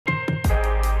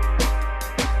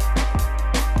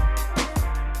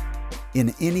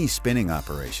In any spinning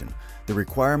operation, the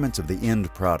requirements of the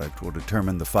end product will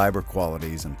determine the fiber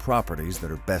qualities and properties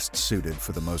that are best suited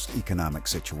for the most economic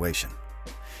situation.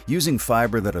 Using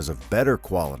fiber that is of better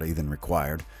quality than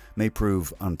required may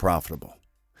prove unprofitable.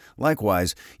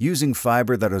 Likewise, using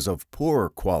fiber that is of poorer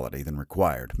quality than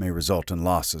required may result in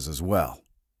losses as well.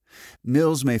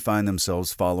 Mills may find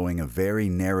themselves following a very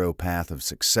narrow path of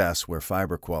success where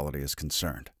fiber quality is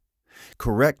concerned.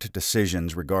 Correct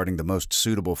decisions regarding the most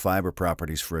suitable fiber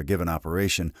properties for a given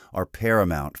operation are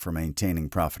paramount for maintaining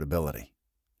profitability.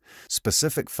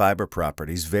 Specific fiber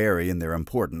properties vary in their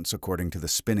importance according to the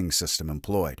spinning system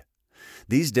employed.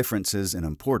 These differences in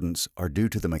importance are due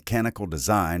to the mechanical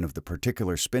design of the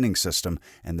particular spinning system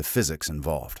and the physics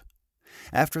involved.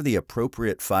 After the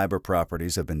appropriate fiber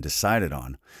properties have been decided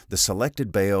on, the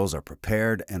selected bales are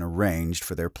prepared and arranged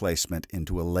for their placement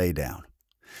into a laydown.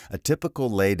 A typical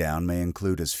laydown may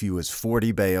include as few as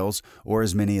 40 bales or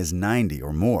as many as 90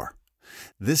 or more.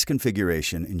 This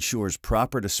configuration ensures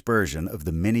proper dispersion of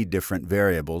the many different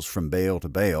variables from bale to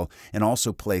bale and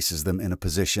also places them in a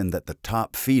position that the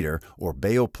top feeder or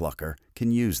bale plucker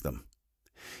can use them.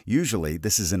 Usually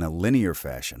this is in a linear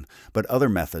fashion, but other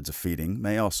methods of feeding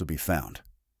may also be found.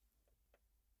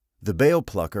 The bale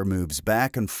plucker moves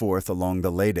back and forth along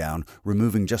the laydown,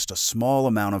 removing just a small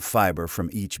amount of fiber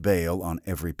from each bale on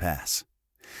every pass.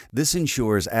 This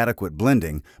ensures adequate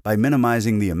blending by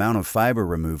minimizing the amount of fiber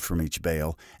removed from each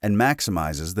bale and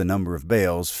maximizes the number of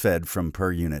bales fed from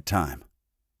per unit time.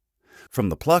 From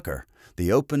the plucker,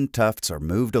 the open tufts are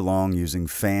moved along using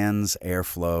fans,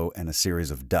 airflow, and a series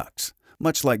of ducts,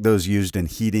 much like those used in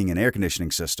heating and air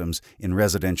conditioning systems in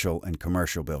residential and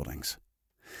commercial buildings.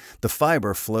 The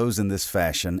fiber flows in this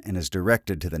fashion and is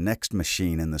directed to the next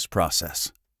machine in this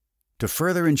process. To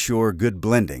further ensure good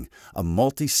blending, a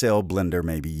multi-cell blender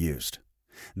may be used.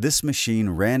 This machine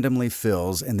randomly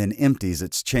fills and then empties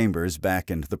its chambers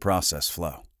back into the process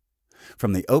flow.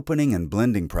 From the opening and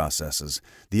blending processes,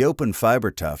 the open fiber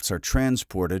tufts are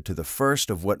transported to the first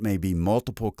of what may be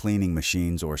multiple cleaning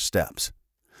machines or steps.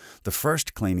 The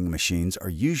first cleaning machines are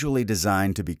usually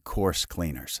designed to be coarse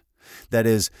cleaners. That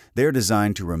is, they're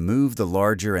designed to remove the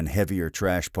larger and heavier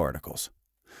trash particles.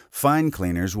 Fine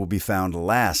cleaners will be found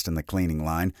last in the cleaning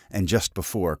line and just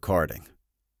before carding.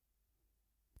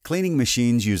 Cleaning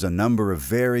machines use a number of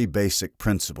very basic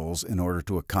principles in order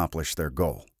to accomplish their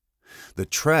goal. The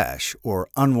trash, or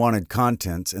unwanted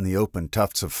contents in the open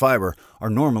tufts of fiber, are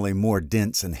normally more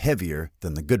dense and heavier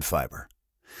than the good fiber.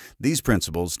 These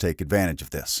principles take advantage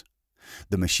of this.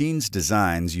 The machine's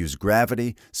designs use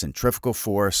gravity, centrifugal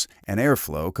force, and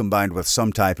airflow combined with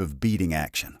some type of beating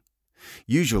action.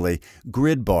 Usually,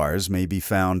 grid bars may be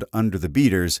found under the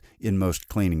beaters in most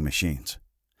cleaning machines.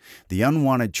 The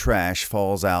unwanted trash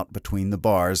falls out between the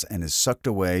bars and is sucked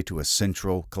away to a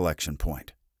central collection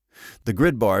point. The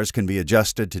grid bars can be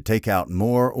adjusted to take out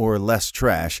more or less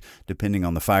trash depending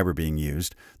on the fiber being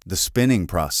used, the spinning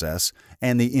process,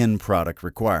 and the end product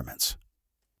requirements.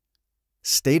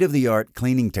 State-of-the-art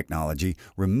cleaning technology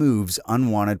removes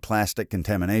unwanted plastic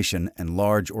contamination and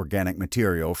large organic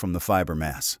material from the fiber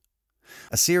mass.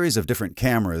 A series of different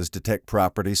cameras detect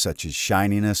properties such as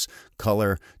shininess,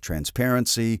 color,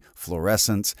 transparency,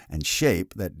 fluorescence, and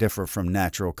shape that differ from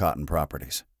natural cotton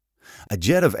properties. A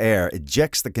jet of air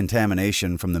ejects the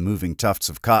contamination from the moving tufts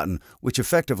of cotton, which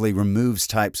effectively removes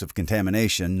types of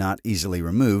contamination not easily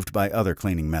removed by other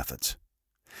cleaning methods.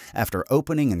 After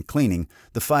opening and cleaning,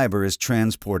 the fiber is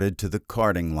transported to the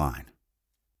carding line.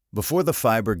 Before the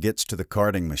fiber gets to the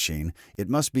carding machine, it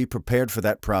must be prepared for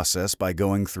that process by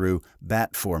going through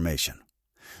bat formation.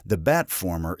 The bat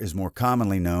former is more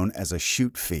commonly known as a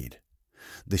chute feed.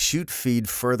 The chute feed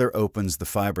further opens the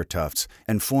fiber tufts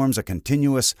and forms a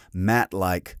continuous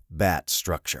mat-like bat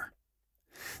structure.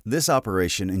 This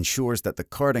operation ensures that the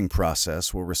carding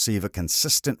process will receive a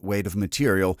consistent weight of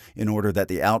material in order that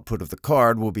the output of the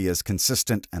card will be as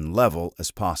consistent and level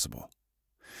as possible.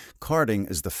 Carding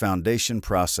is the foundation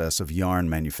process of yarn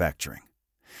manufacturing.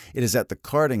 It is at the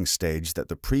carding stage that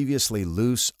the previously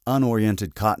loose,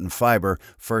 unoriented cotton fiber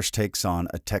first takes on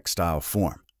a textile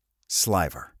form,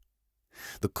 sliver.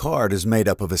 The card is made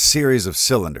up of a series of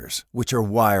cylinders, which are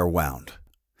wire-wound.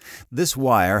 This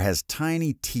wire has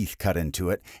tiny teeth cut into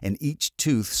it, and each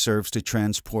tooth serves to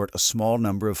transport a small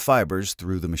number of fibers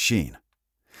through the machine.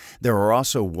 There are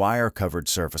also wire-covered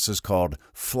surfaces called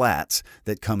flats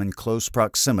that come in close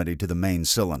proximity to the main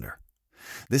cylinder.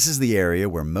 This is the area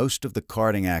where most of the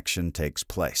carding action takes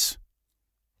place.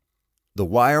 The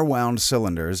wire-wound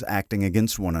cylinders acting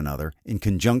against one another in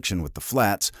conjunction with the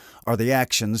flats are the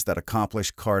actions that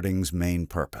accomplish carding's main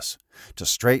purpose, to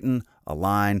straighten,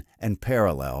 align, and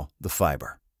parallel the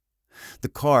fiber. The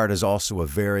card is also a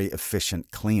very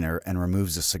efficient cleaner and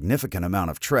removes a significant amount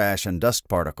of trash and dust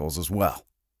particles as well.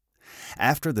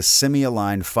 After the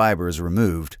semi-aligned fiber is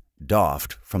removed,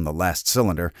 doffed, from the last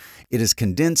cylinder, it is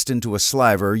condensed into a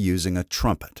sliver using a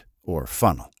trumpet, or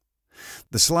funnel.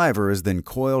 The sliver is then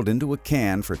coiled into a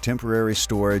can for temporary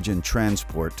storage and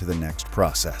transport to the next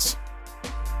process.